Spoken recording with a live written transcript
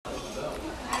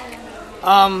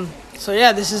So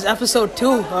yeah, this is episode 2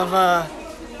 of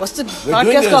what's the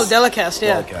podcast called? Delicast,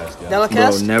 yeah.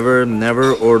 Delicast. Bro,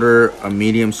 never order a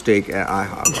medium steak at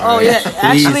IHOP. Oh right? yeah,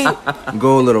 actually,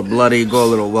 Go a little bloody, go a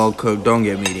little well cooked. Don't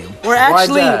get medium. we're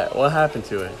actually. Why that? What happened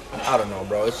to it? I don't know,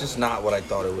 bro. It's just not what I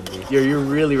thought it would be. You're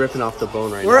really ripping off the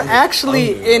bone right We're now.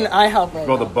 actually in IHOP right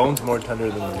Bro, now. the bone's more tender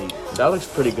than the meat. That looks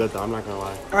pretty good though. I'm not gonna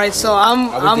lie. All right, so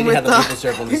I'm with the maple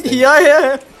syrup on this thing.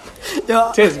 yeah.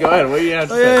 Tiz, go ahead. What do you have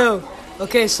to Oh, say? yeah.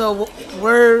 Okay, so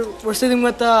we're sitting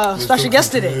with a special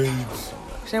guest today.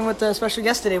 Sitting with a special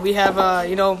guest today. We have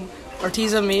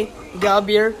Ortiz and me,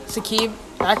 Gabir, Sakib,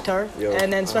 Akhtar,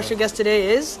 and then special guest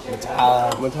today is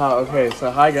Matal. Okay,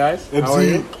 so hi guys. How are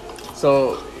you?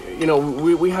 So,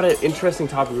 we had an interesting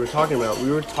topic we were talking about. We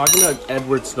were talking about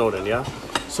Edward Snowden, yeah?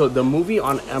 So the movie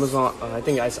on Amazon, I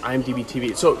think it's IMDb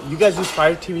TV. So you guys use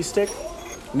Fire TV Stick?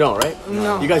 No, right?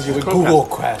 No. You guys use Google Chromecast.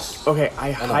 Quest. Okay,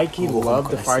 I high-key love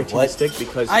the Fire TV Stick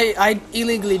because... I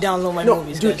illegally download my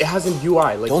movies. dude, guys. it has an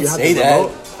UI. Like, Don't you have say the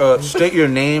that. remote. State your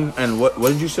name and what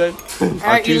did you say?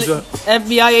 Artiza?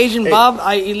 FBI agent Bob,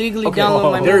 I illegally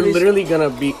download my They're movies. literally gonna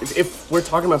be... If we're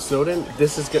talking about Snowden,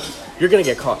 you're gonna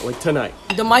get caught, like, tonight.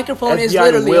 The microphone is FBI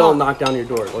literally will on. knock down your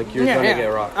door. Like, you're gonna get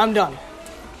rocked. I'm done.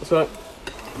 So,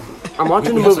 I'm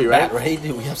watching We the have movie, some right? bat, right?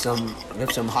 We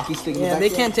have some hockey stick. in the Yeah, back they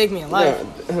there. can't take me alive.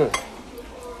 Yeah.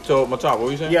 So, Matab, what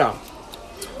were you saying? Yeah.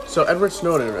 So Edward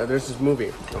Snowden, there's this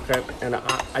movie, okay? And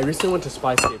I recently went to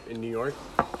Spyscape in New York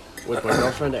with my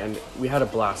girlfriend, and we had a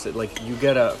blast. You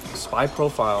get a spy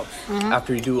profile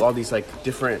after you do all these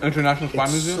different International Spy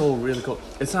it's Museum? so really cool.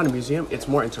 It's not a museum; it's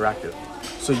more interactive.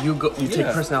 So you take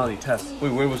personality tests,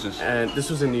 Wait, where was this? and this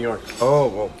was in New York. Oh,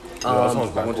 well. that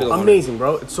sounds I went to the one- Amazing,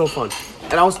 bro! It's so fun.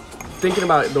 And I was thinking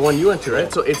about the one you went to,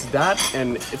 right? So it's that,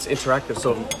 and it's interactive.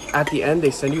 So at the end,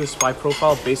 they send you a spy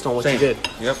profile based on what you Same. did.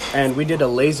 Yep. And we did a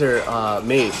laser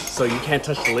maze, so you can't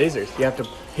touch the lasers. You have to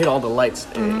hit all the lights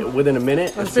within a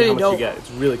minute and That's see how pretty much you dope. get.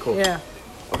 It's really cool. Yeah.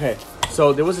 Okay,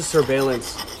 so there was a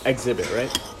surveillance exhibit,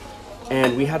 right?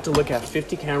 And we had to look at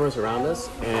 50 cameras around us,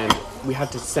 and we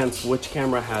had to sense which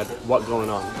camera had what going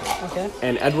on. Okay.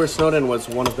 And Edward Snowden was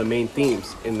one of the main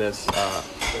themes in this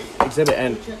exhibit,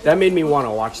 and that made me want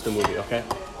to watch the movie. Okay,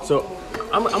 so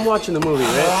I'm watching the movie,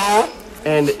 right?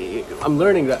 And I'm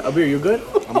learning that. Abir, you good?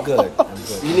 I'm good.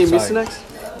 You need Sorry.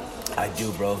 Mucinex? I do,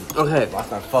 bro. Okay.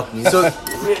 Last night, fuck me. So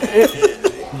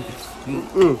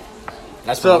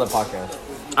That's for so- another podcast.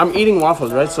 I'm eating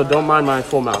waffles, right? So don't mind my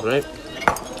full mouth, right?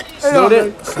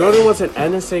 Snowden was an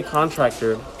NSA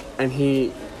contractor, and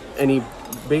he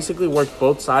basically worked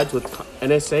both sides with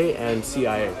NSA and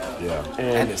CIA. Yeah.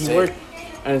 And he NSA. worked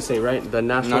NSA, right? The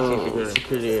National National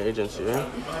Security Agency, right?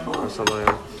 Or something like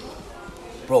that.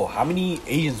 Bro, how many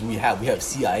agents we have? We have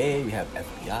CIA, we have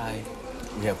FBI,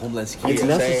 we have Homeland Security. It's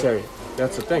necessary.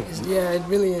 That's the thing. Yeah, it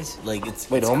really is. Like it's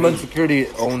Wait, it's Homeland crazy. Security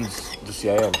owns the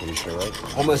CIA, I'm pretty sure, right?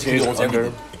 Homeland Security owns under-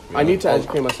 everything. I need to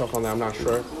educate myself on that. I'm not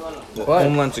sure. But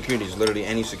Homeland Security is literally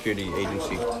any security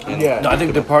agency. yeah, No, I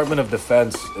think Department of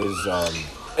Defense is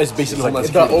It's basically Homeland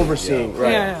it's the Security. overseeing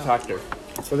factor.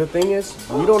 But the thing is,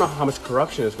 we don't know how much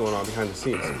corruption is going on behind the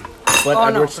scenes. But Oh, no,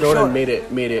 Edward for Snowden sure.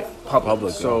 made it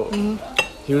public. So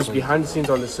he was behind the scenes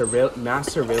on this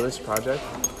mass surveillance project,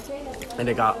 and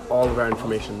it got all of our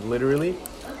information literally.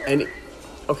 And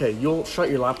okay, you'll shut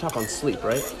your laptop on sleep,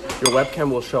 right? Your webcam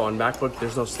will show on MacBook.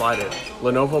 There's no slider.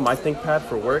 Lenovo, my ThinkPad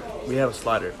for work, we have a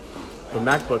slider. But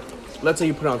MacBook, let's say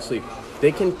you put it on sleep,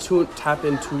 they can tap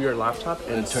into your laptop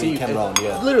and turn see your camera on,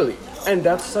 yeah. literally. And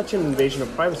that's such an invasion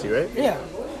of privacy, right? Yeah.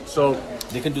 So,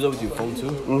 They can do that with your phone too.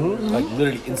 Like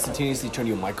literally instantaneously turn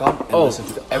your mic on and listen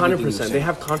to everything you 100%. say. They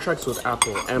have contracts with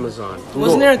Apple, Amazon, Google.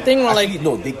 Wasn't there a thing where Actually,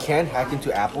 no, they can hack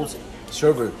into Apple's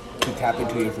server to tap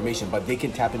into your information, but they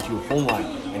can tap into your phone line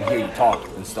and hear you talk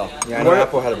and stuff. Yeah, I know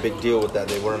Apple had a big deal with that.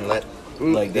 They wouldn't let.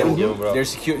 Like They don't give a bro. they're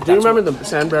secure. Do you remember the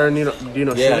San Bernardino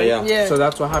Yeah, shooting? yeah. Yeah. So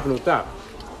that's what happened with that.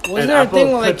 Wasn't and there a Apple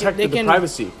thing where protected they the can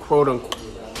privacy, quote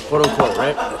unquote,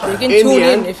 right? you can In tune the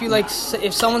in end- if you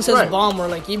if someone says Right. bomb or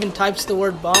even types the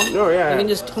word bomb. Oh, yeah, You can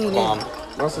yeah. just tune Bomb. in.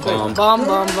 That's the thing.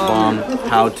 Bomb.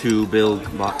 How to build.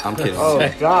 I'm kidding. Oh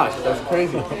gosh, that's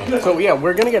crazy. So yeah,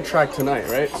 we're gonna get tracked tonight,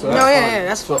 right? So No, that's yeah, fine. yeah,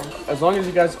 that's So as long as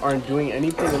you guys aren't doing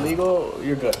anything illegal,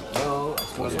 you're good.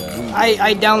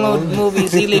 I download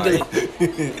movies illegally.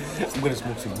 I'm gonna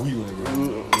smoke some weed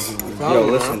when I Yo,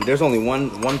 listen. There's only one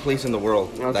place in the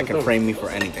world That's that the can thing. frame me for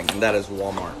anything, and that is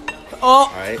Walmart. Oh,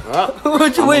 All right.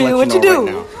 what you I'm wait? gonna What let you know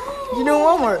do? right now. You do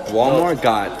Walmart. Walmart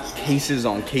got cases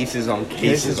on cases on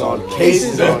cases on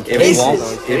Cases on If, cases on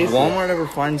if cases. Walmart ever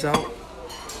finds out,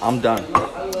 I'm done.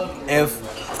 If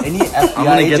any FBI I'm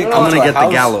gonna get agent the comes to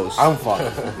our gallows. house, I'm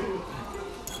fucked.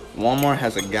 Walmart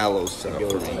has a gallows set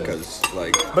up for me because,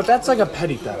 like, But that's like a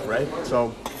petty theft, right?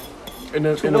 So, in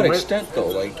a to what way, extent though?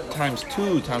 Like times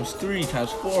 2, times 3,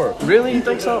 times 4. really, you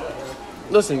think so?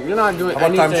 Listen, you're not doing How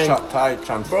about anything.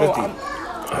 times Bro, 50?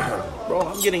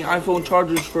 I'm getting iPhone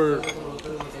chargers for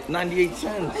 98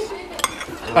 cents.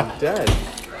 I'm dead.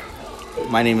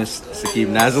 My name is Sakib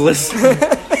Nazalis.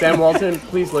 Sam Walton,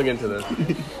 please look into this.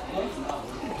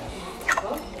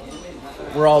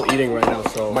 We're all eating right now,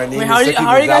 so My name Wait, is how are you Seki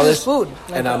guys' Gonzalez, food?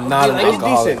 and I'm not an like it? it's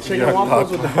alcoholic. decent. Chicken and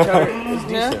waffles with the cheddar is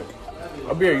Yeah. decent.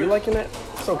 A beer, you liking it?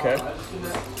 It's okay.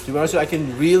 To be honest, with you, I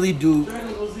can really do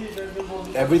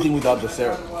everything without the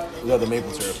syrup, without the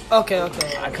maple syrup. Okay.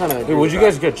 I kind of. Hey, would you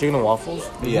guys get chicken and waffles?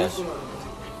 Yes. This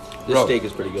Bro. steak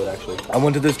is pretty good, actually. I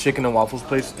went to this chicken and waffles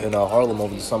place in Harlem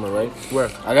over the summer, right? Where?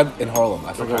 I got in Harlem.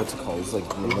 I forget what's it called. It's like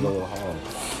in the middle of Harlem.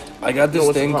 I got this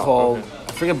what's it thing called? called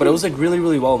I forget, but it was like really,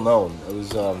 really well known. It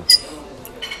was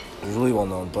really well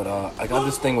known. But I got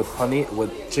this thing with honey,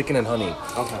 with chicken and honey.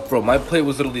 Okay. Bro, my plate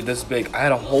was literally this big. I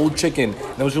had a whole chicken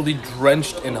and it was really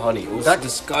drenched in honey. It was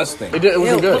disgusting. It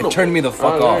wasn't good. It turned me the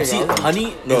fuck there off. you See, go.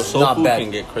 honey No, is soul not food bad.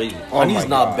 can get crazy. Honey's my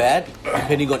not God. bad,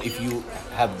 depending on if you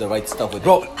have the right stuff with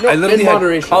Bro, it. I literally in had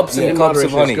moderation. cups and In cups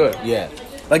of moderation honey. is good. Yeah.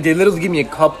 Like they literally give me a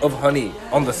cup of honey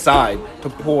on the side to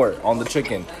pour on the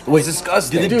chicken. It was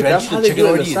disgusting. Did they Dude, drench that's how the they chicken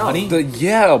do it in the already in South. honey?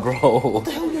 Yeah, bro.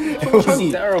 It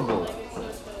was terrible.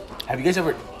 Have you guys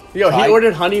ever? Yo, tried- he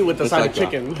ordered honey with the Just side like of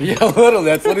that. chicken. Yeah, literally.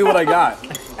 That's literally what I got.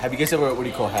 Have you guys ever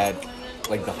had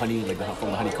like the honey,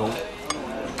 from the honeycomb?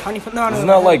 No. It's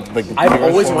not like the I've pure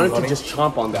always form wanted of to honey. just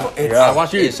chomp on that. I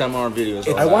watch ASMR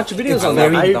videos. I watch videos It's on that.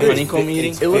 very I the agree. honeycomb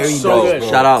eating. It looks very so dope, good. bro.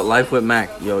 Shout out Life with Mac.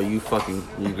 Yo, you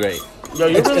great. Yo,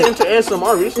 you're really into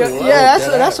ASMR recently. right? Yeah,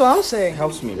 that's what I'm saying.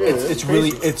 Helps me, bro. It's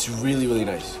really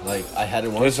nice. Like I had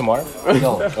it once. ASMR?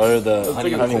 No, Or the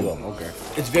Honey honeycomb? Okay.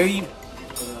 it's very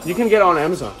You can get it on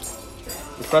Amazon.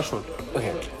 The fresh one.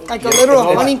 okay. Like a literal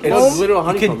It's honeycomb. literal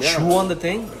You can honeycomb. Yeah. chew on the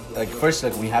thing. Like first,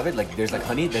 like we have it. Like there's like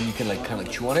honey. Then you can like kind of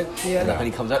like chew on it. Yeah. And the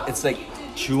honey comes out. It's like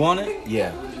Chew on it.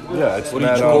 yeah. Yeah, it's What do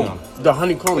you mad, chew on? The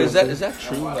honeycomb. Is that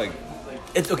true? Like,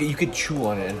 It's okay. You could chew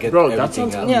on it and get Bro, that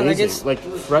everything sounds out. Yeah, like amazing. it's- Like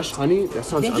fresh honey. That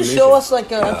sounds Didn't you amazing. show us like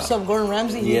an episode of Gordon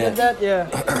Ramsay? He Yeah. did that. Yeah.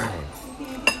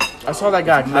 I saw that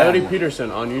guy, Coyote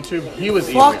Peterson, on YouTube. He was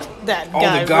eating Fuck it. that Oh,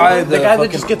 guy. the guy, bro. The guy that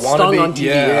fucking just gets wannabe- stung on TV.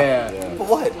 Yeah. For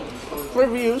what? For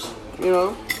views, you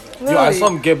know. Yo, I saw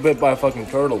him get bit by a fucking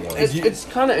turtle once. It's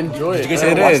kind of enjoyable. You guys It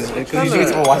ever watch is. that? Because Did you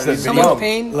guys ever watch that Someone's video?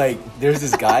 pain. Like, there's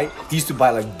this guy. He used to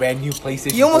buy like brand new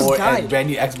PlayStation He almost 4 died. and brand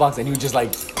new Xbox, and he would just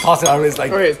like toss it out of his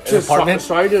like Okay, apartment.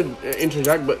 sorry to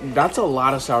interject, but that's a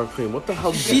lot of sour cream. What the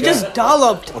hell? Did He you just get?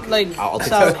 dolloped like I'll take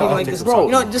sour some- cream I'll like take this. some sour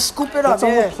You know, cream. just scoop it That's up.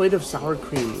 a Yeah. whole plate of sour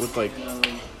cream with like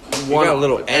you one got a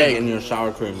little egg in your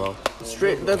sour cream, bro.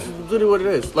 straight. That's literally what it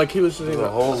is. Like he was saying, The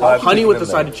whole that. live honey chicken with the in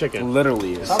side there. of chicken.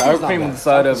 Literally. cream's Sour not cream bad. on the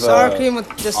side of Sour cream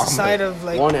with just the side of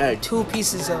like One egg. 2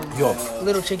 pieces of Yo,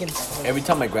 little chickens. every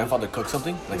time my grandfather cooked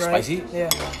something like Right? spicy, Yeah.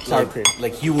 Sour like, cream.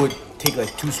 like he would take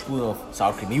like 2 spoons of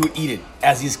sour cream. He would eat it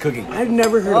as he's cooking. I've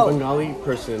never heard Oh. a Bengali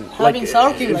person Having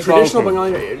sour cream like traditional that.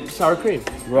 Bengali sour cream.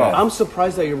 Right. I'm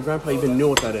surprised that your grandpa even knew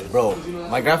what that is. Bro,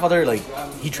 my grandfather, like,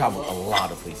 he traveled a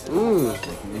lot of places.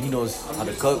 Like, he knows how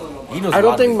to cook. He knows I a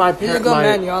don't lot think of my You're a good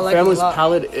man, y'all like it a family's lot.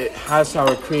 palate it has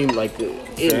sour cream. Like,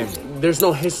 there's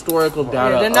no historical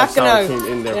data They're of not sour gonna.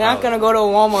 cream in They're their not palate. gonna go to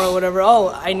Walmart or whatever. Oh,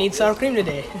 I need sour cream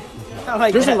today. I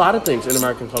like There's that. a lot of things in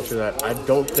American culture that I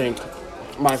don't think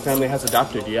my family has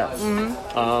adopted yet.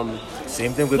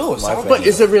 Same thing with No, my sour family. But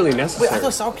is it really Wait, I necessary?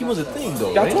 thought sour cream was a thing,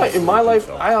 though. That's why right? in my life,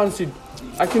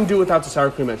 I can do without the sour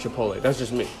cream at Chipotle. That's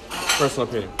just me, personal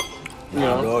opinion. You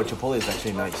know, Bro, Chipotle is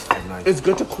actually nice. It's nice. it's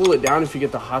good to cool it down if you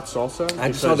get the hot salsa. I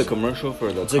just saw the because commercial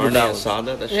for the a good carne balance.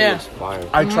 asada. That shit Yeah. is fire.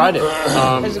 I tried it.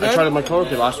 Is it I good? tried it with my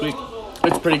coworker last week.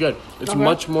 It's pretty good. It's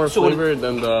much more flavored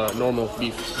than the normal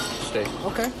beef steak.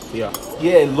 Okay. Yeah,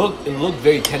 Yeah, it looked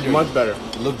very tender. much better.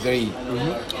 It looked very.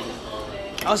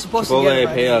 I was supposed to get it. Chipotle,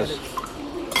 but I pay didn't us. get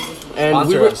it. And we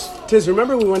Sponsor were, us. Tiz,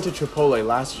 remember we went to Chipotle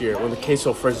last year when the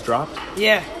queso first dropped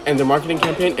Yeah. and the marketing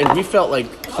campaign, and we felt like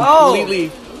Oh.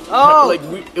 completely, Oh.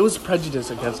 it was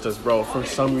prejudice against us, bro, for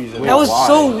some reason. That was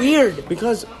so weird.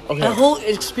 because okay, That whole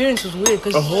experience was weird A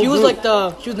because whole she was group.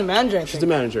 like she was the manager. I she's think. the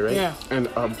manager, right? Yeah. And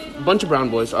a bunch of brown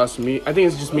boys, us, me. I think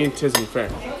it's just me and Tiz and Fair.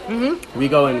 We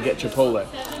go and get Chipotle,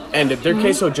 and if their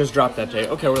queso just dropped that day,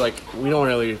 okay, we're like, we don't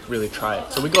really try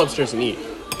it, so we go upstairs and eat.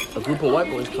 A group of white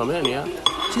boys come in, yeah.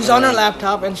 She's on her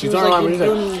laptop and she She's was on like, our line,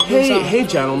 doing, she's doing like, something. hey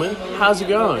gentlemen, how's it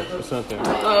going? Or something.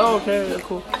 Oh, okay, yeah,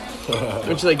 cool.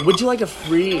 And she's like, would you like a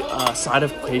free side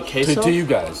of queso? To you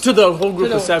guys. To the whole group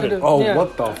To of the- 7. to the- Oh, Yeah.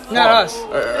 what the fuck? Not us.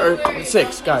 Or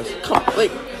 6, guys. Come on,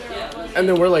 like, And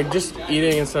then we're like just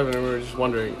eating and stuff, and we were just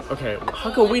wondering, okay,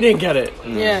 how come we didn't get it?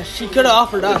 Yeah, she could have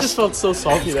offered I us. just felt so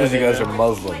salty that Because you day. guys are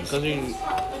Muslims.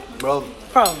 Bro,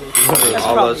 Probably. That's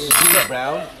all probably.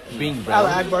 us. Being I brown,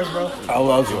 like Akbar's, bro. I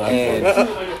love you. and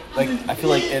like I feel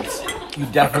like it's you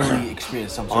definitely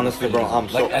experience something. Honestly, bro, I'm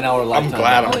like so. in our I'm lifetime.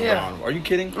 glad I'm Oh, yeah. brown. Are you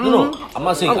kidding? No, I'm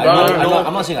not saying. I'm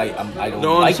not saying I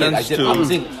don't like it. I'm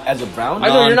saying as a brown. I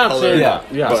know you're not saying Yeah,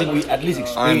 that. Yeah. I'm saying we at least I'm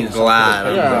experience. glad.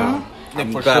 something. Yeah.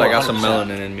 I'm for glad sure, I got some 100%.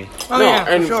 melanin in me. Oh, No, yeah,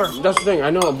 and for sure. that's the thing. I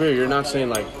know, Beer, you're not saying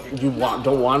like you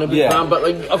don't want to be Yeah. brown, but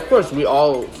like of course we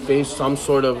all face some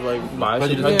sort of like bias.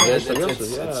 and Prejudice. prejudice It's, against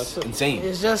it's, it. Yeah, it's that's it. insane.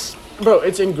 It's just, Bro,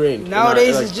 it's ingrained.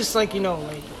 nowadays, Like, it's just like, you know,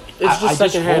 like, it's just I just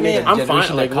secondhand. hope the I'm fine.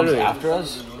 generation Like that comes literally. after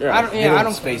us, Yeah. I don't, they yeah, I don't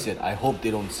don't. space it. I hope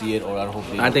they don't see it, or I hope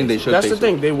they. I think they should. That's the face it.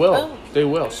 thing. They will. They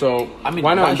will. So I mean,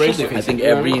 why not why should embrace they it? face I think You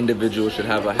know what every I mean? individual should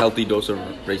have a healthy dose of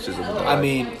racism. I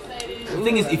mean, the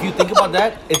thing is, if you think about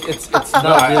that, it's not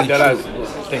really true.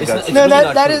 think It's that's not- No, really that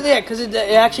not that true. is yeah, because it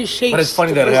actually shapes. But it's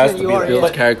funny the that it has person to you be are, builds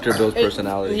yeah. character, builds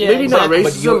personality. Yeah. Maybe not But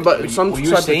racism, but some what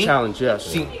you're type of saying- challenge. Yes.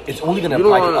 See, it's only gonna You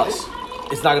don't apply to wanna- us.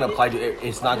 It's not gonna apply to.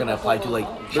 It's not gonna apply to like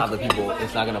other people.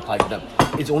 It's not gonna apply to them.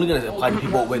 It's only gonna apply to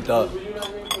people with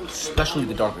especially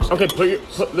the darker skin. Okay,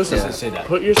 listen. Yeah. Say that.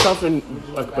 Put yourself in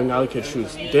like Bengali kids'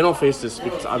 shoes. They don't face this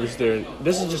because obviously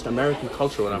this is just American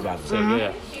culture. What I'm about to say.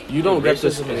 Yeah. You don't get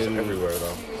this in everywhere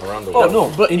though, around the Oh world.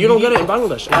 no, but you don't get it in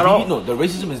Bangladesh at all. No, the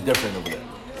racism is different over there.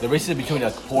 The racism between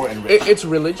like poor and rich. It's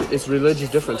religious. It's religious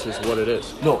differences. What it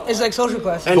is. No, It's like social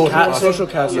class. And social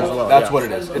caste as well. that's yeah. what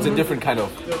it is. It's a different kind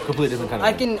of, completely different kind of.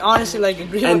 I can honestly like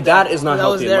agree. And with that is not that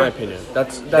was healthy in there. my opinion.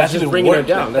 That's That's just even bringing worse. it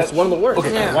down. That's one of the worst.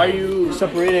 Okay. Yeah. Why are you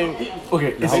separating?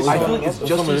 Okay, I feel like it's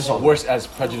just as worse as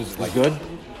prejudice. Like Good.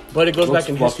 But it goes back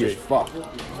in history. Fuck.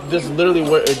 This literally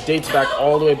where it dates back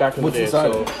all the way back in the day.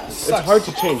 inside So it? it's hard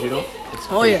to change, you know.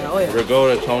 Oh yeah, oh yeah.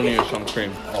 Ricotta, Tony, or some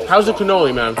cream. How's the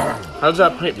cannoli, man? How's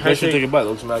that You should take pancake a bite. It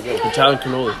looks not good. Italian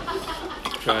cannoli?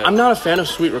 Try it. I'm not a fan of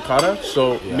sweet ricotta,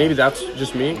 so maybe that's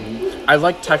just me. I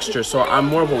like texture, so I'm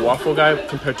more of a waffle guy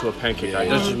compared to a pancake guy.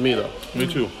 That's just me, though. Me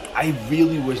too. I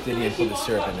really wish they didn't put the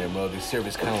syrup in there, bro. The syrup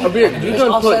is kind of. Abir,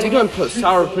 Offsetting you gonna put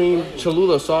sour cream,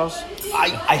 Cholula sauce?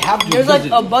 I have to. There's like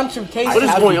because a bunch of taste. What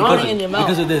is going on? in your mouth?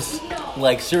 Because of this,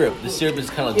 like syrup. The syrup is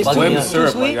kind of It's bugging too- me Blame the out.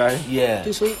 syrup, sweet? my guy. Yeah,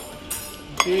 Too sweet.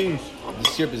 the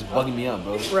syrup is bugging me out,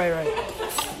 bro. Right.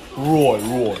 Roy.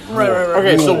 Right.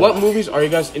 Okay, so what movies are you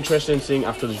guys interested in seeing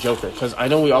after the Joker? Because I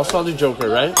know we all saw the Joker,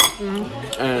 right?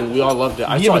 And we all loved it.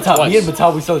 I saw it Me and twice.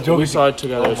 Batal, we saw the Joker. We saw it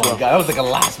together Oh as my well. god, that was like a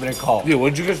last minute call. Yeah, what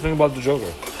did you guys think about the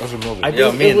Joker as a movie? I Yeah,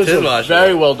 think me it and was Tid watched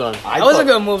very it. well done. That was a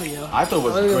good movie, yo. I thought it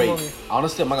was That was a good great. movie.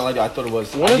 Honestly, I'm not gonna lie to you. I thought it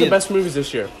was One of the best movies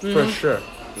this year, for sure.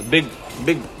 Big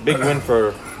win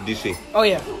for DC. Oh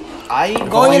yeah. I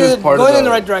Going he was part of in the- the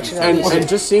right direction. at And, least. and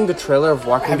just seeing the trailer of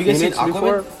Joaquin Have you guys Phoenix seen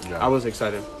before, Aquaman? I was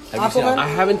excited. Have you seen Aquaman? I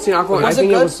haven't seen Aquaman. I Was it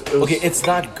think good? it was Okay, it's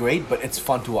not great, but it's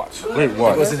fun to watch. Wait,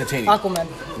 what? It was entertaining. Aquaman.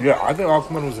 Yeah, I think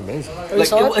Aquaman was amazing. Like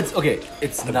saw it? it's okay.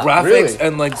 It's not Graphics Really?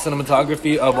 and like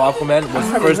cinematography of Aquaman was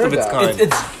first of heard its that.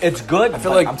 kind. It's good. I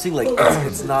feel feel like- I'm saying like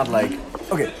it's not like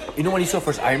okay. You know when you saw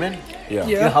first Iron Man? Yeah.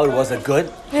 You know how it was like good?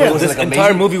 Yeah. It was This like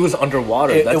entire amazing? movie was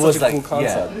underwater. It, That's it was such a like cool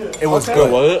concept. yeah. It was Okay.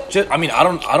 good. Was it? Just, I mean, I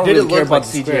don't Did really it care look about like the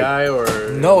script. CGI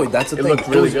or No, that's the It thing. looked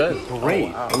really was good.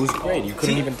 Great. It was great. You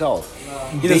couldn't even tell.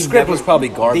 They The script never- was probably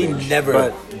garbage.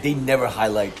 They never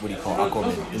highlight what do you call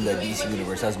Aquaman in the DC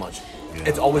universe as much.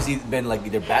 It's always been like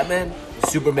either Batman,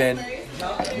 Superman,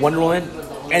 Wonder Woman,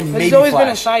 and But maybe he's always Flash. been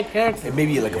a side character. And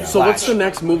maybe like a So what's the Flash.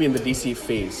 next movie in the DC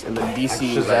phase? In the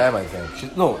DC Shazam, I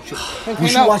think. We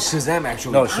should watch Shazam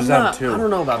actually. No, I'm Shazam not- 2. I don't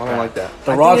know about I that. don't like that. I The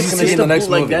think Rock's it's gonna be just in the a next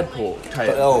bootleg movie. Deadpool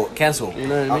type. Oh, cancel. You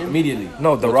know what I mean? Immediately.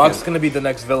 No, The Go Rock's cancel. gonna be the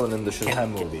next villain in the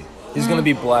Shazam movie. He's gonna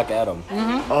be Black Adam.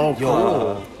 Oh,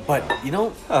 cool. But you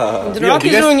know, The Rock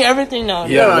is doing everything now.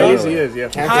 Yeah, Yeah, he really. is.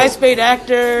 Yeah. Highest paid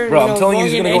actor. Bro, you I'm know, telling you,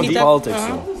 he's going gonna in go into any politics type-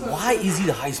 soon. why is he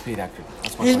the highest paid actor?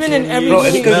 That's my He's been question. in every. Bro, it's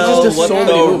movie. because he just does what so the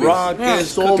many movies. Rock Yeah. is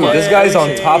So cooking. much. This guy's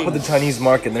on top of the Chinese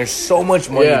market. There's so much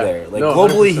money Yeah. there. Like No,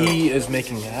 globally, 100%. he is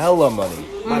making hella money,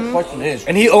 My question is,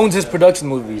 and he owns his production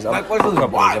movies. my question is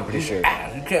companies, why? I'm pretty sure.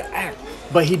 He can't act.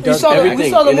 But he We does saw the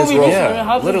everything movie in his role. recently, Yeah,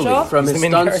 Hobbs and literally. Shaw. From He's his the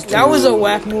main stunts character. to... That was a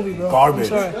whack movie, bro.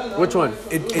 Garbage. I'm sorry. Which one?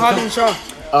 Hobbs and Shaw.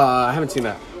 I haven't seen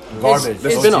that. Garbage. The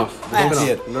It's- spin-off. Don't The see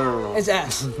spin-off. it. No. It's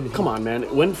ass. Come on, man.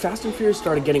 When Fast and Furious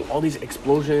started getting all these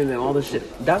explosions and all this shit,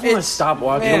 that's when I It's- stopped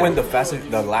watching. You know man.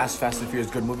 when the last Fast and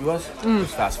Furious good movie was? It was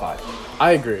Fast 5.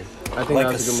 I agree. I think Like that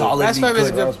a was a good solidly Fast 5 is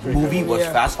a good good movie was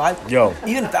yeah. Fast 5. Yo,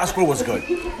 Even Fast 4 was good.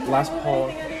 movie. Last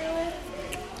Paul.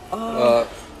 You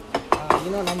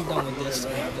know what? I'm done with this.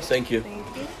 Thank you.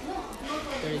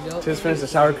 There you go. Just finished the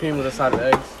sour cream with a side of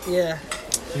eggs. Yeah.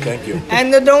 Thank you.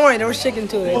 And don't worry, there was chicken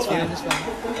too. It's fine. It's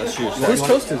fine. That's true. Whose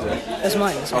toast is it? That's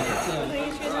mine. That's mine.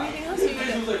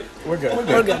 We're good.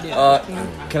 We're good.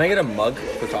 Yeah. Can I get a mug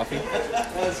for coffee?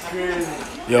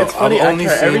 Yo, It's funny. I've only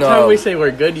Akhtar, every seen, time we say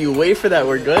we're good, you wait for that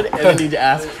we're good, and then you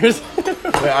ask for.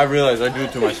 Wait, I realize I do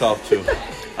it to myself too.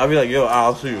 I'll be like, yo,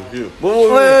 I'll see you. You.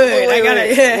 Wait, I got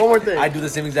it. Yeah. One more thing. I do the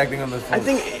same exact thing on the phone.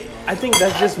 I think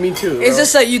that's just me too. It's bro.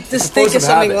 just that you just think of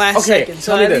something last Okay, second.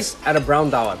 So tell me at this. least, At a brown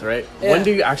dawat, right? Yeah. When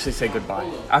do you actually say goodbye?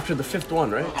 After the 5th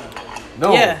one, right?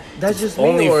 No. yeah, That's just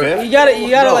Only me. Or, fifth? you gotta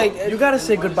No, like. you gotta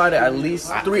say goodbye to at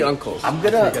least 3 uncles. I'm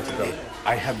gonna. before you get to go.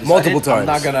 I have decided Multiple times. I'm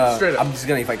not gonna. Straight up. I'm just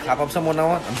gonna. If I clap up someone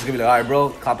now, I'm just gonna be like, all right, bro,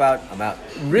 clap out. I'm out.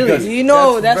 Really? Because You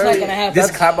know that's not very- gonna happen.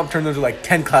 This clap up turned into like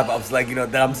 10 clap ups. Like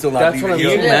that I'm still not. That's leaving. what I'm Can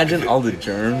you saying. imagine all the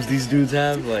germs these dudes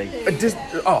have? Like,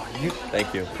 You,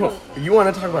 thank you. bro, you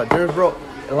want to talk about germs, bro?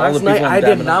 Last the night people I I'm did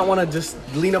dabbing not want to just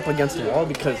lean up against the wall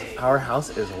because our house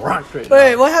is rocked right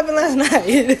Wait, what happened last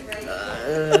night?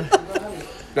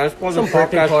 That's some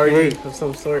birthday party of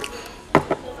some sort.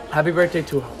 Happy birthday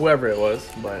to whoever it was,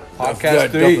 but I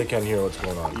Podcast 3. definitely can't hear what's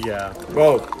going on. yeah.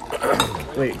 Bro,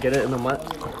 Wait, get it in the mud?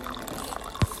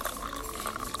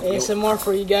 ASMR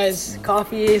for you guys.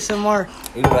 Coffee ASMR.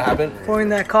 You know what happened? Pouring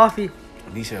that coffee.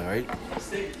 Nisha, right?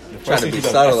 trying to be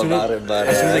subtle about it, but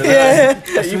Yeah.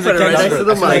 You put it right next to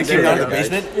the As soon as I mic. came down to the Yeah.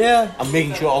 basement, Yeah. I'm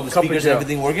making sure all the Cup of speakers Joe. and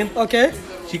everything working. Okay.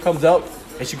 She comes out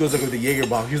and she goes like with the Jaeger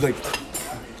bomb. She was like,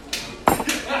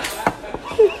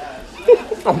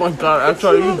 Oh my god, I'm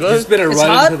sorry, you You good? spit it It's right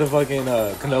hot? into the fucking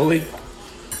cannoli.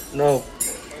 no,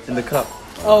 in the cup.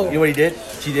 Oh. you know what he did?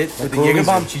 She did with the cool Jaeger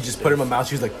reason. bomb. She just put it in my mouth.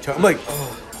 She was like, I'm like,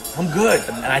 oh, I'm good.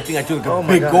 And I think I took a Oh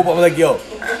my big God. gulp. I'm like, yo,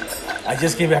 I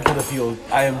just came back from the field.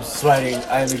 I am sweating.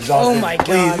 I am exhausted. Oh my Please,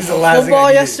 god. this is the last thing Football I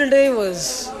needed. yesterday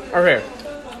was. Okay,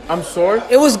 I'm sore.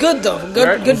 It was good though. Good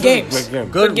Right? good games. Great game.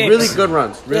 Good, games. really good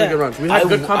runs. Really Yeah. good runs. We had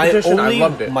good competition. I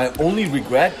loved it. My only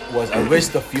regret was I wish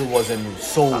the field wasn't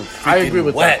so freaking I agree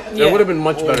with wet. that. Yeah. It would have been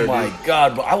much better. Oh my dude.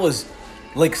 god, but I was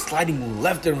like sliding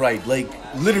left and right, like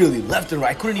literally left and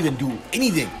right. I couldn't even do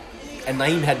anything. And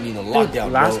Naeem had me in a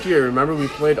lockdown. Last bro. year, remember we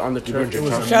played on the turf. It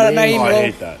was Shout out amazing. Naeem, Oh, I bro.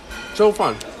 hate that. So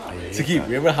fun. Sakib,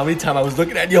 remember how many times I was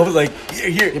looking at you? I was like,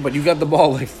 here. Yeah, but you got the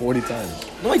ball like 40 times.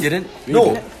 No, I didn't.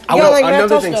 No, You I got would, like mad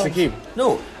Another thing, touchdowns. Sakib.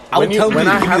 no. I When, would tell when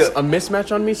you. I to give me have the- a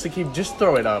mismatch on me, Sakib, just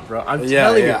throw it up, bro. I'm Yeah,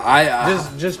 telling yeah, you.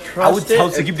 I- just trust I would tell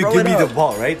it Sakib and to throw give it me the up.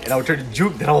 ball, right? And I would try to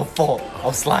juke, then I would fall.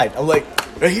 I'll slide. I'm like,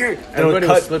 right here. Then I would Everybody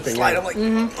was cut, slipping, slide. yeah. I'm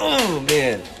like, oh,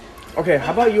 man. Okay,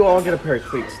 how about you all get a pair of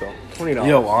cleats, though? $20.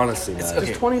 Yo, honestly, man. okay.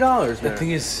 Just $20, The man.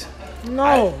 thing is,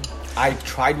 No. I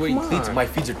tried wearing Come cleats. on. My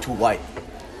feet are too wide.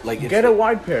 Like, it's, Get a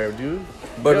wide pair, dude.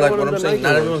 But Get like one what of I'm the saying, Nike not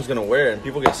ones. everyone's gonna wear it, and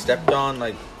people get stepped on.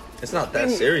 Like, it's not that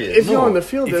serious. If you're on the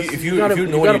field, if you gotta, know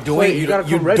you what gotta you're doing, play, you, gotta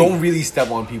you come ready. don't really step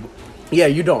on people. Yeah,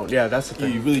 you don't. Yeah, that's the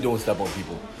thing. You really don't step on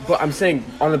people. But I'm saying,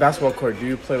 on the basketball court, do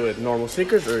you play with normal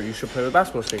sneakers or you should play with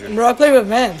basketball sneakers? Bro, I play with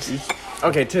Vans.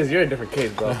 Okay, Tiz, you're a different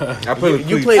case, bro. I play with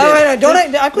you cleats. played Oh, in,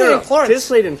 wait, no, I played in Clarks. Tiz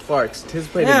played in Clarks. Tiz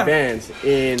played Yeah. in Vans.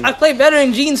 In I play better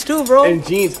in jeans too, bro. in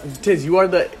jeans. Tiz, you are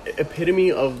the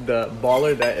epitome of the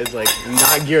baller that is like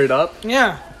not geared up,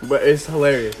 Yeah. but it's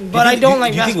hilarious. But I don't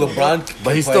like you think basketball. LeBron,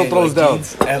 But he can still play, throws like, down.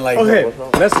 jeans And like, Okay,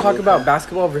 let's talk about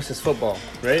basketball versus football,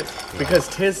 right? Because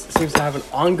Tiz seems to have an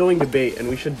ongoing debate, and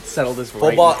we should settle this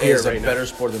football right here, is a right better now.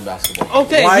 sport than basketball.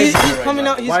 Okay, Why he's is that right coming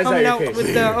now? out. He's Why is that coming your out case?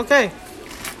 with the okay.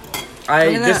 I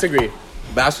Look at that. disagree.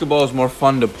 Basketball is more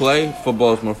fun to play.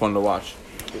 Football is more fun to watch.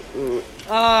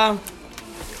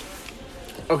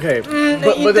 Okay,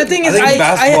 The thing I is, think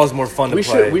basketball is more fun to we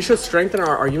play. should strengthen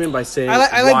our argument by saying I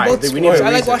why. like both We need sports. a I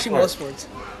like reason. watching both sports.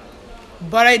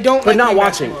 But I don't. But like not playing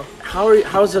watching. basketball.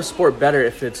 How is a sport better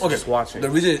if it's Okay, just watching? the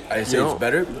reason I say You know? it's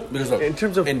better because look, In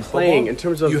terms of in playing, football, in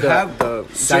terms of you the- have the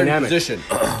certain dynamic. position,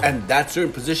 and that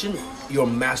certain position you're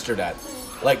mastered at.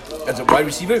 Like as a wide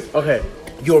receiver, Okay,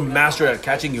 you're master at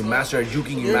catching, you're master at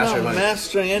juking, you're You're master not at running.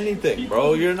 mastering anything,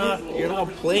 bro. You're not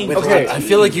playing. Okay. I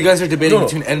feel like you guys are debating No.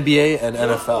 between NBA and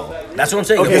NFL. That's what I'm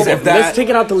saying. okay. The So football- let's take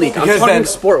it out the league. I'm because talking then-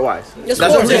 sport-wise. Just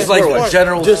That's what I'm sports, saying. yeah, Like sports.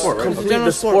 general Just sport, right? complete General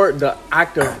the sport. sport, the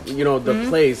act of the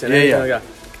plays and Yeah, everything yeah. like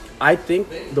that. I think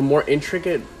the more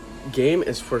intricate game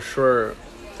is for sure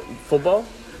football,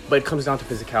 but it comes down to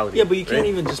physicality. Yeah, but you can't right?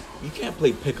 even you can't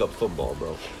play pickup football,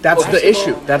 bro. That's the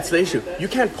issue. That's the issue. You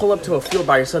can't pull up to a field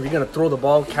by yourself. You're gonna throw the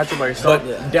ball, catch it by yourself,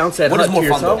 downset What hut is more to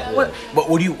fun yourself. though? What? But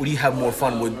what do you have more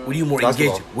fun with? What are you more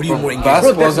Basketball. engaged? What are you more engaged?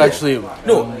 Basketball is that's- actually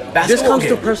No, basketball. This comes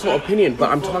okay. to personal opinion, but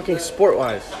I'm talking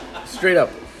sport-wise, straight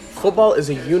up.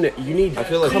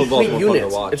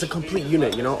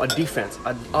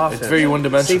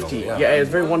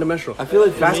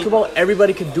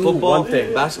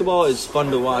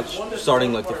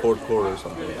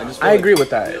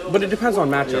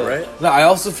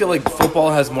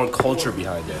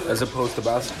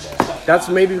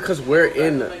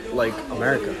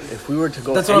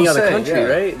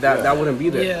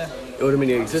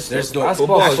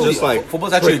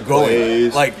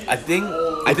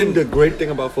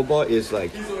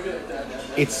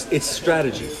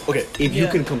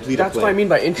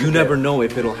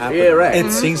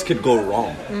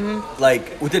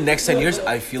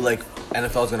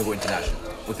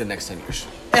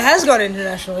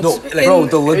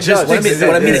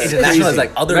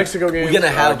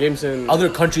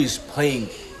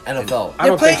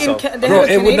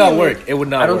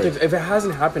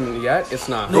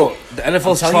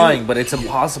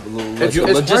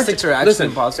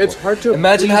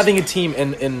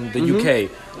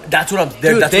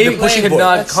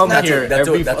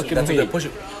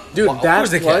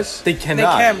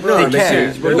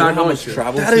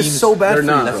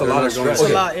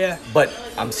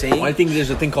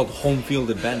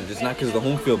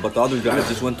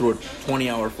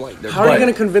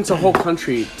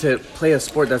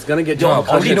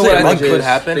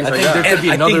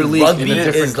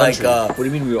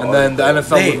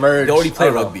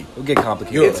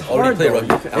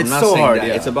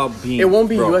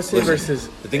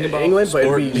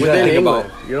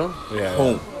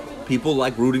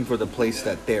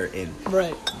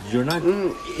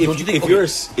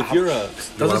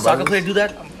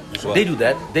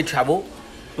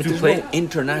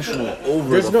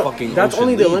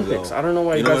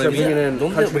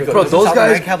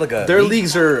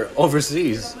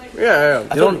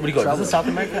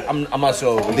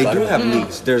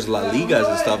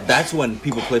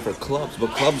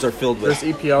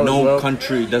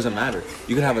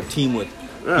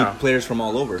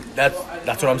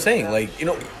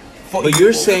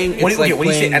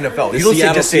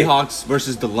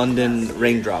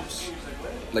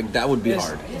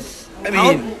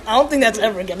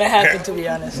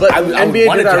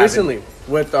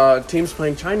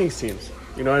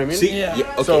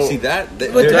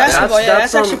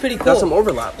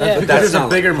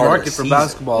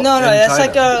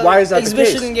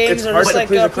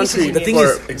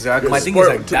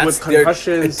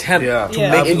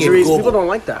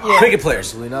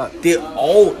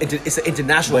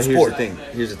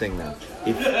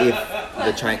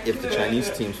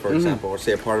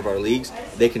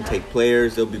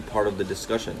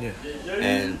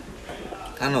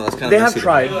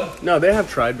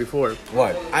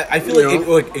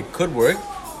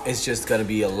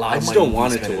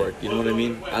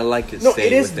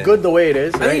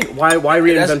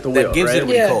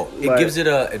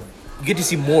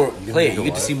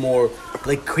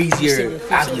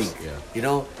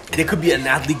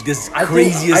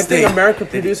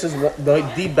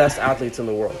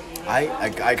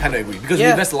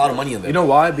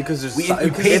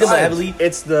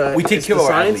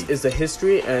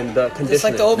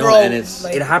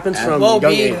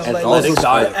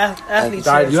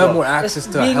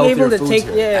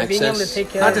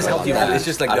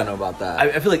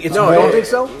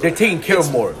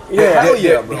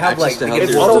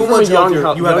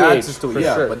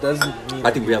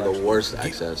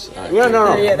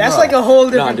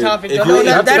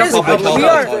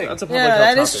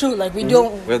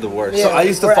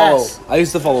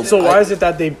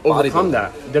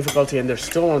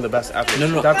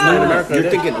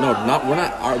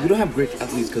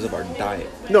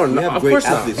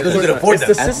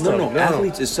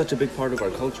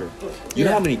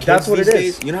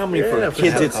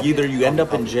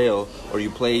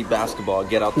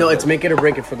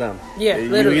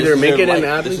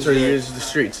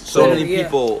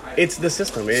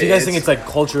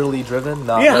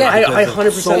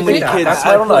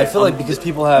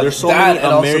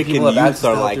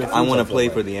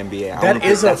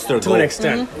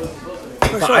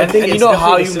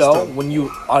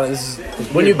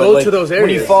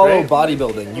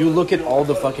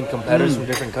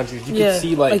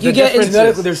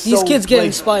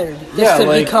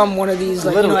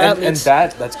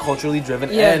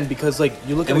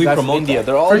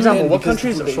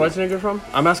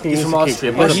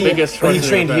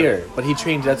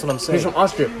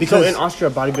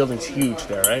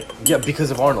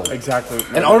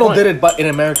 And Arnold did it, but in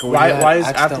America. where you had Why is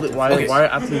accidental- athlete? Why Okay. are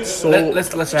athletes so? Let's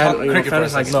talk cricket for a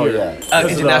fantasize second. here? No, yeah. Because of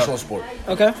the- International sport.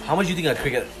 Okay. How much do you think a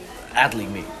cricket athlete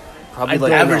make? Probably I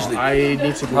like don't average know. league. I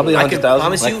need to Probably Google. I can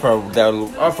promise Like you. for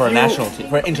a few- national team,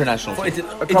 for an international For team.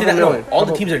 million. all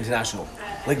the teams are international.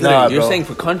 Like Nah, literally, You're bro. saying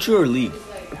for country or league?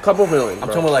 a couple million. I'm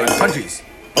bro. talking about like countries.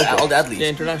 All the athletes. Yeah,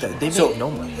 international. They make no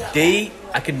money.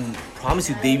 I can promise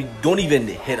you, they don't even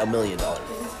hit $1 million.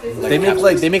 They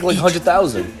make like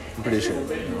 100,000. I'm pretty sure.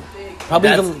 Probably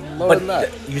even lower than that.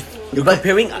 You're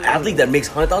comparing an athlete that makes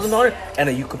 $100,000 and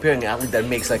are you comparing an athlete that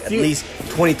makes like at least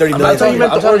 20, 30 I million? thought you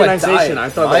meant I'm the talking about organization. I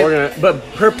thought the organization, but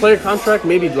per player contract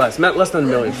maybe less, not less than $1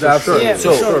 million. For sure. Yeah,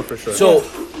 for sure. So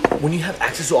when you have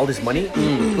access to all this money,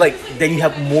 like then you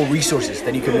have more resources,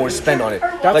 then you can more spend on it.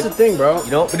 That's like, the thing, bro.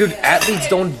 You know, But dude, athletes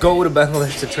don't go to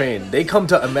Bangladesh to train. They come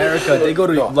to America. They go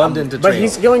to London to But train.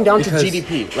 he's going down Because- to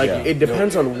GDP. Like yeah. it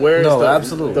depends on where No, the,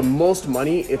 absolutely. the most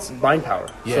money. It's buying power.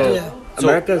 So Yeah.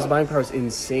 America's buying power is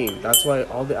insane. That's why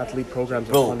all the athlete programs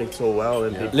are Bro, funding so well.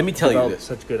 And they let me tell you develop this.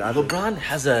 such good athletes. LeBron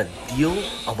has a deal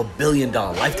of $1 billion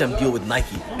lifetime deal with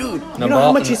Nike. Dude, You know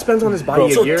how much he spends on his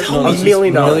body so a year? tell me $1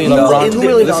 million. LeBron, $2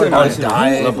 million. listen, on listen,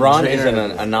 diet, LeBron is trainer.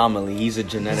 an anomaly. He's a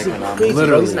genetic anomaly. Crazy, bro.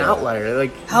 Literally, He's an outlier.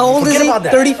 Like How old is forget he? about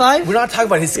that. 35? We're not talking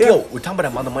about his skill. We're talking about the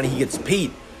amount of money he gets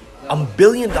paid. $1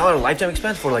 billion lifetime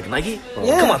expense for like Nike?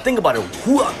 Yeah. Come on, think about it.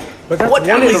 Who? But that's what one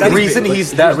in athlete- a The million. reason But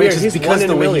he's that rich he's is because one in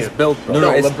the a way million. he's built, bro.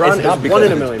 No, it's LeBron not is because one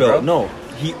in a it's million, built. bro. No,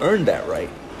 he earned that right.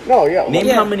 No, yeah. Name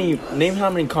Yeah. how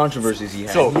many controversies he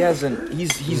had. So- he hasn't.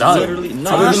 He's None. literally I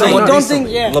none. don't think,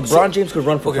 yeah. LeBron James could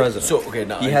run for president. So okay,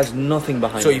 now he has nothing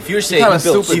behind So him. if you're saying kinda he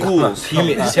built stupid. schools,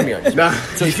 he just hear me out. Nah.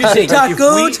 So if you're saying like,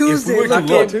 Taco if Tuesday. we were to Taco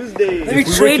look, Tuesday. Let me if we were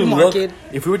to trademark look, it.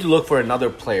 if we were to look for another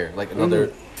player, like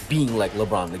another being like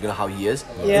LeBron, like you know how he is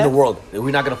Yeah. in the world,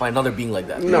 we're not gonna find another being like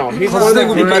that. No, he's Closest one of thing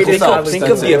the would be Michael greatest Phelps. athletes Think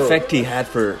in of the the world. effect he had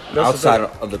for the outside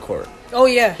of the court. Oh,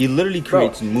 yeah. He literally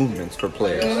creates movements for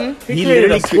players. He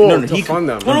created a school to he fund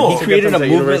them. No, he To created get a them to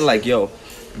movement university. like, yo,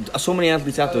 so many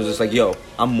athletes out there is just like, yo,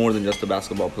 I'm more than just a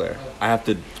basketball player. I have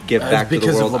to give back to the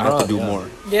because of world. I have to LeBron, do yeah. more.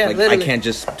 Yeah, like, I literally. can't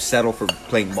just settle for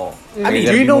playing ball. I mean, gotta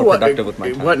do you be know more what productive with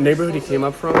my time. what neighborhood he came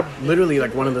up from? Literally,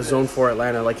 like one of the Zone 4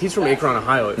 Atlanta. Like he's from Akron,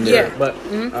 Ohio. Yeah. But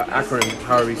Akron,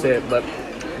 however you say it. But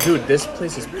dude, this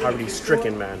place is poverty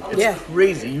stricken, man. It's Yeah.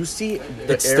 crazy. You see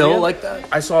the It's still area? like that?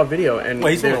 I saw a video and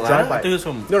Wait, he's from they Atlanta? drive by. I thought he was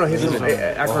from- No, he's from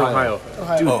Akron, Ohio.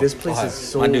 Dude, Oh, this place Ohio. is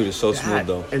so. My dude is so smooth, bad.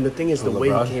 though. And the thing is, the way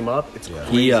LeBron? he came up, it's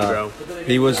crazy, He bro.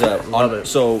 he was Love on. it.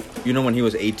 So you know when he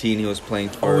was 18, he was playing.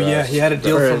 For, he had a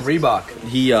deal Spurs. from Reebok.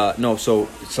 He no, so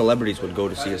celebrities would go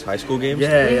to see his high school games. Yeah,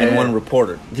 yeah, and yeah. one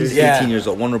reporter, he's Yeah. 18 years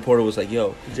old. One reporter was like,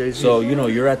 "Yo, Jay-Z. so you know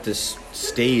you're at this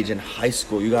stage in high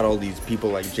school. You got all these people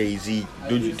like Jay-Z.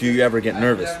 Do you ever get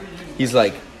nervous?" He's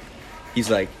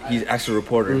asked the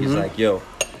reporter. He's like, "Yo,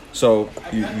 so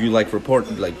you like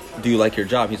report like do you like your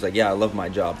job?" He's like, "Yeah, I love my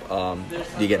job.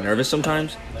 Do you get nervous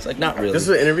sometimes?" It's like, "Not really." This is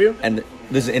an interview. and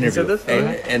this is an interview. said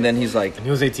this? And then he's like, He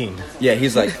was 18. yeah,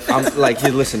 he's like, I'm like,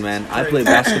 hey, listen, man, I play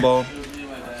basketball.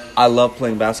 I love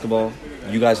playing basketball.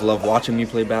 You guys love watching me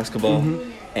play basketball.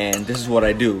 And this is what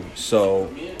I do. So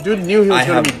Dude knew he was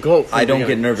going to be GOAT. from I don't the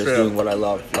get beginning. nervous Straight up. doing what I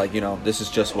love. Like, you know, this is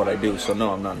just what I do. So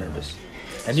no, I'm not nervous.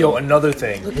 And yo, another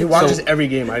thing. He watches every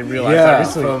game. I realized that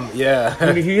recently.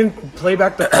 Yeah. He can play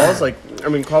back the calls,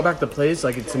 call back the plays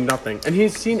like it's nothing. And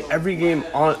he's seen every game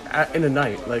in a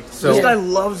night. Like, this guy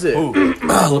loves it.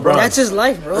 LeBron. That's his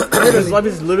life, bro. His Literally. life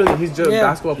is literally, he's just a Yeah.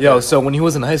 basketball player. Yo, so when he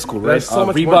was in high school, right? There's so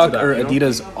much more Reebok to that, or you know?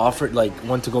 Adidas offered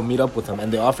went to go meet up with him,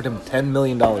 and they offered him $10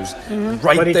 million But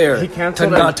right he- there he to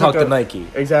canceled not and talk took to a- Nike.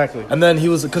 Exactly. And then he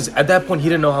was because at that point he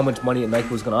didn't know how much money Nike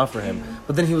was gonna offer him.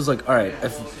 But then he was like, all right,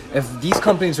 if these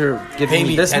companies are Pay giving me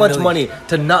me this 10 much million. money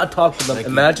to not talk to them,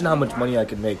 imagine how much money I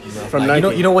could make. From you know,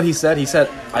 Nike. you know what he said? He said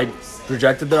I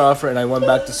rejected their offer and I went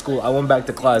back to school. I went back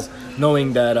to class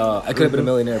knowing that I could have been a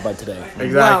millionaire by today.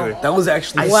 Exactly. That was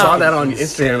actually I saw that on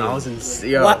Instagram. I was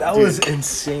insane. that was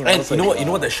insane. I And was you know like, what? You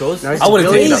know what that shows? Now he's I would've a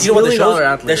taken billion- it. You know what that billion-dollar shows?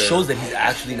 athlete That right shows that he's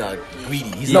actually not greedy.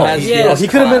 He's No, not. he Yeah. has he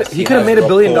could have class. made he could have made $1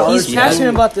 billion. He's He passionate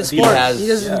has- about the he sport. has- He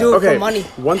doesn't do it Okay, for money.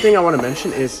 one thing I want to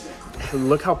mention is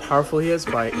look how powerful he is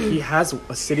by he has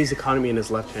a city's economy in his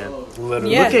left hand.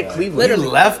 Literally. Yeah. Look at Cleveland. He Literally.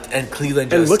 left and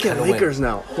Cleveland just And look at kinda went. Lakers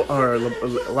now, or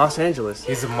Los Angeles.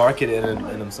 He's a market in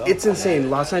himself. It's insane.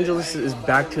 Los Angeles is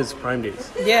back to its prime days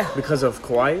Yeah. because of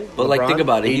Kawhi. But like, LeBron, think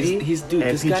about it. AD, He's dude.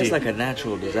 and This PG. guy's like a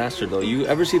natural disaster, though. You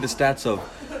ever see the stats of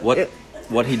what It-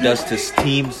 what he does to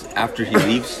teams after he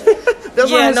leaves? That's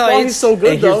why Yeah, his no, squad it's- is so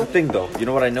good And here's though. the thing, though. You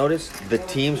know what I noticed? The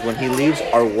teams when he leaves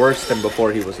are worse than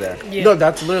before he was there. Yeah. No,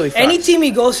 that's literally facts. Any team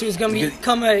he goes to is going to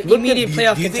become an immediate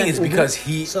playoff Do you think it's contender. because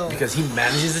he So-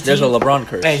 manages the team? There's a LeBron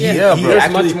curse. And he, Yeah, he There's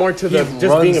actually- much more to he the just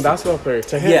runs being a the- basketball player.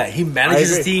 To him, Yeah, he manages I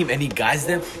his agree. team and he guides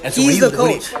them. And so He's when the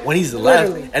when, coach. when he's left,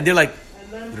 Literally. and they're like,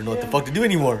 we don't know what the fuck to do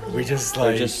anymore. We just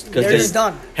like, They're just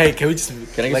done. hey, can we just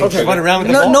Can I get like some run around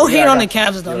with the ball? No hate on the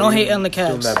Cavs though. No hate on the Doing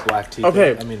Cavs. that black tee.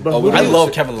 Okay, I mean, but oh, who I do you-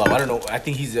 love Kevin Love. I don't know. I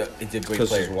think he's a great Because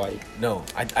player. he's white. No,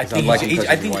 I I think like him 'cause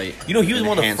I he's think white he was and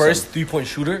one of the handsome. first 3-point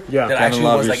shooter Yeah. that Kevin actually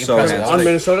Love, was you're like so impressive. I on was like,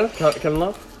 Minnesota? Kevin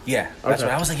Love? yeah, that's Okay.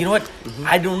 right. I was like, you know what?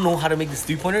 I don't know how to make this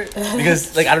 3-pointer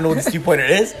because like I don't know what this 3-pointer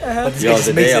is, but this guy Yo, just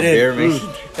the makes day of it beer in. makes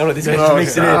No, this guy No, just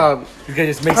makes it okay. in. This guy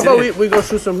just makes How it about in. we go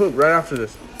shoot some hoop right after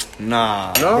this?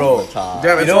 Nah, No? Bro,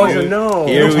 Damn, it's You know- always a no.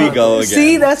 Here we go again.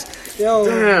 See, that's yo.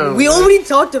 Damn. We already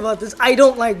talked about this. I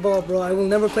don't like ball, bro. I will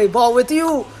never play ball with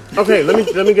you. Okay, let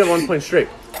me get one point straight.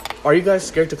 Are you guys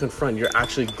scared to confront you're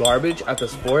actually garbage at the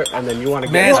sport and then you want to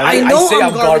get Man, Well, I I know say I'm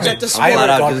I'm garbage garbage. at the I sport. am Shout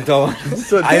out garbage. to Dome.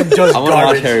 So I am just I want to watch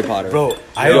garbage. Harry Potter, Bro,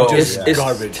 I Yo, am just it's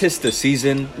garbage. tis the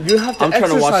season. you have to I'm trying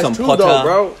to watch exercise some too, Potter. though,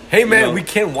 bro. Hey man, You know, we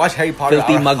can't watch Harry Potter.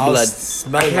 filthy Our mug house blood.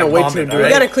 smelling I can't like wait to vomit, do We it.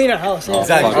 gotta clean our house. Yeah.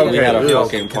 Exactly. Fuck, we had a Okay, yo,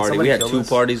 fucking can party. somebody We had kill 2 this?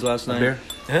 parties last night. beer?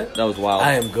 Huh? That was wild.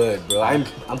 I am good, bro. I'm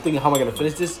thinking, how am I gonna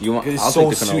finish this? You want? It's I'll so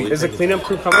take the sweet. cannoli. Is the cleanup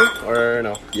crew coming or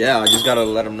no? Yeah, I just gotta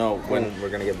let them know when we're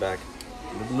gonna get back.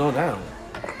 No, now.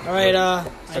 All right.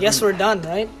 I guess we're done,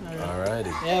 right?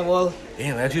 Alrighty. Yeah. Well.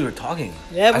 Damn, actually, we're talking.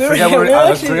 Yeah.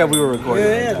 I forgot we were recording.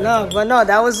 Yeah. No, but no,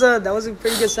 that was a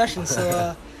pretty good session.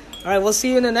 So. All right. We'll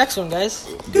see you in the next one, guys.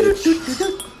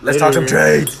 Let's talk some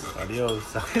trades. Adios.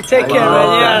 Take care,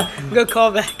 man. Yeah. Good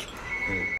callback.